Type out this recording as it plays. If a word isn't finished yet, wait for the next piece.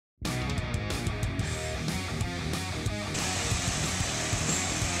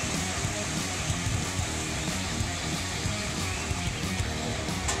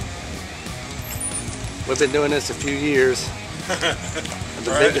We've been doing this a few years.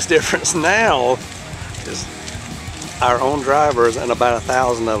 The biggest difference now is our own drivers and about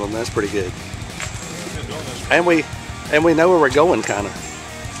 1,000 of them. That's pretty good. And we know where we're going, kind of.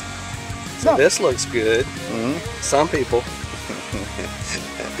 So this looks good. Some people.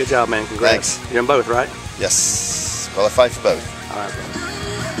 Good job, man. Congrats. Thanks. You're in both, right? Yes. Qualified for both. All right.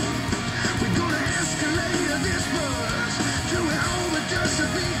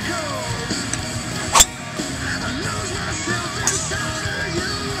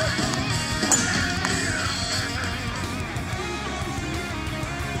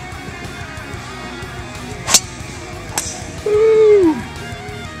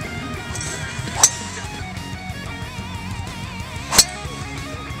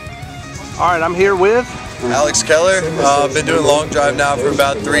 All right, I'm here with Alex Keller. Been doing long drive now for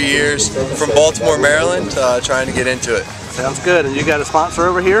about 3 years from Baltimore, Maryland, trying to get into it. Sounds good. And you got a sponsor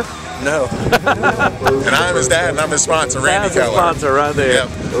over here? No. And I'm his dad, and I'm his sponsor, Randy That's a Keller. sponsor right there. Yep.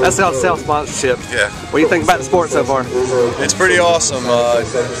 That's called self-sponsorship. Yeah. What do you think about the sport so far? It's pretty awesome.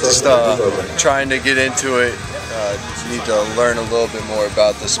 Just trying to get into it. Need to learn a little bit more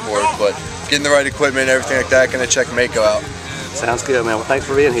about the sport, but getting the right equipment, everything like that. Gonna check Mako out. Sounds good, man. Well, thanks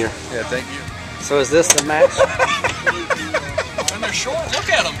for being here. Yeah, thank you. So is this the match? And they're short. Look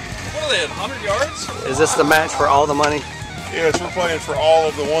at them. What are they, 100 yards? Is this the match for all the money? Yes, we're playing for all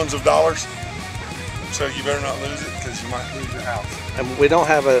of the ones of dollars. So you better not lose it, because you might lose your house. And we don't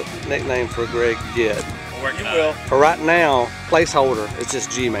have a nickname for Greg yet. You will. For right now, placeholder is just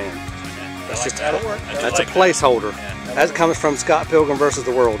G-Man. That's just a placeholder. That comes from Scott Pilgrim versus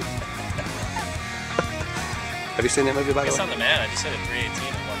the World. Have you seen that movie, by the It's way? on the man. I just hit a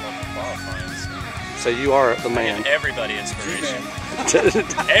 318 and won local qualifying. So you are the I man. give everybody inspiration.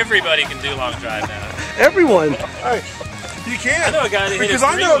 Everybody can do long drive now. Everyone. Hey, you can. I know a guy that hit Because a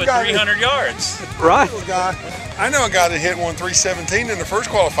I know a with guy 300 yards. Right. I know a guy that hit one 317 in the first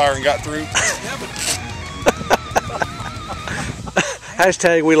qualifier and got through.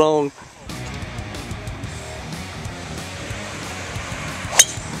 Hashtag we long.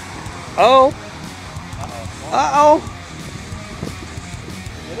 Oh. Uh-oh.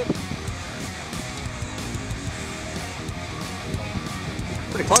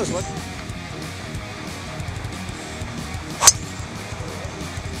 Pretty close, wasn't it?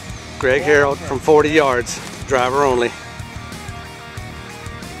 Greg Harold from 40 yards, driver only.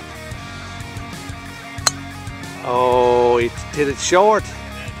 Oh, he hit it short.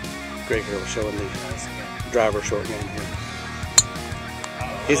 Greg Harold showing the driver short game here.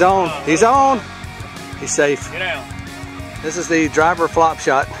 He's on, he's on. He's safe. Get out. This is the driver flop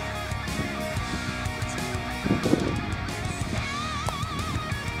shot.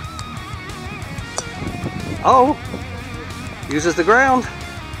 Oh, uses the ground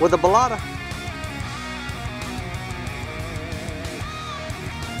with a balata.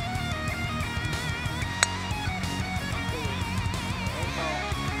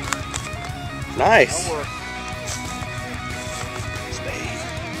 Nice.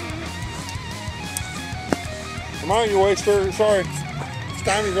 Come on, you waster. Sorry.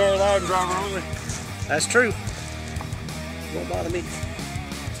 Timings are allowed, driver only. That's true. Won't bother me.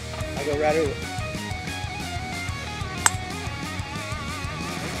 I'll go right over it.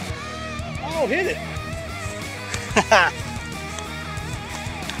 Oh, hit it.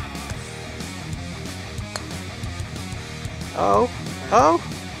 Oh, oh.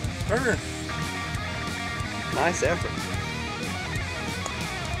 Turner. Nice effort.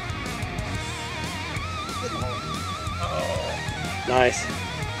 Nice.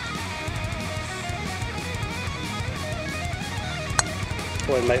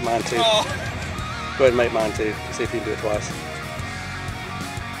 Go ahead and make mine too. Go ahead and make mine too. See if you can do it twice.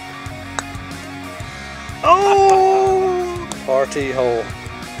 Oh! RT hole.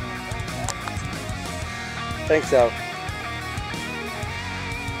 Think so.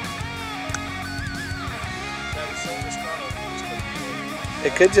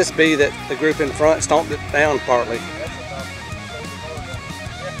 It could just be that the group in front stomped it down partly.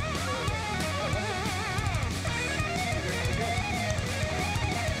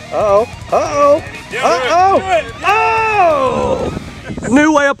 Uh-oh, uh-oh, uh-oh, oh!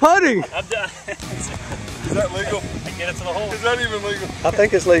 New way of putting. I'm done. Is that legal? I get it to the hole. Is that even legal? I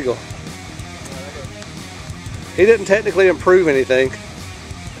think it's legal. He didn't technically improve anything.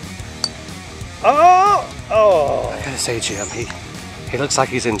 Oh! Oh! I gotta say, Jim, he looks like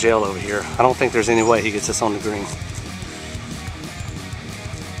he's in jail over here. I don't think there's any way he gets this on the green.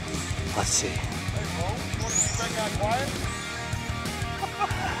 Let's see.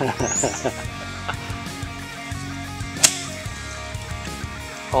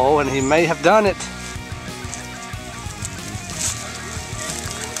 Oh, and he may have done it.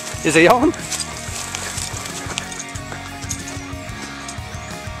 Is he on?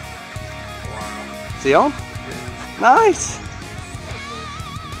 Is he on? Nice.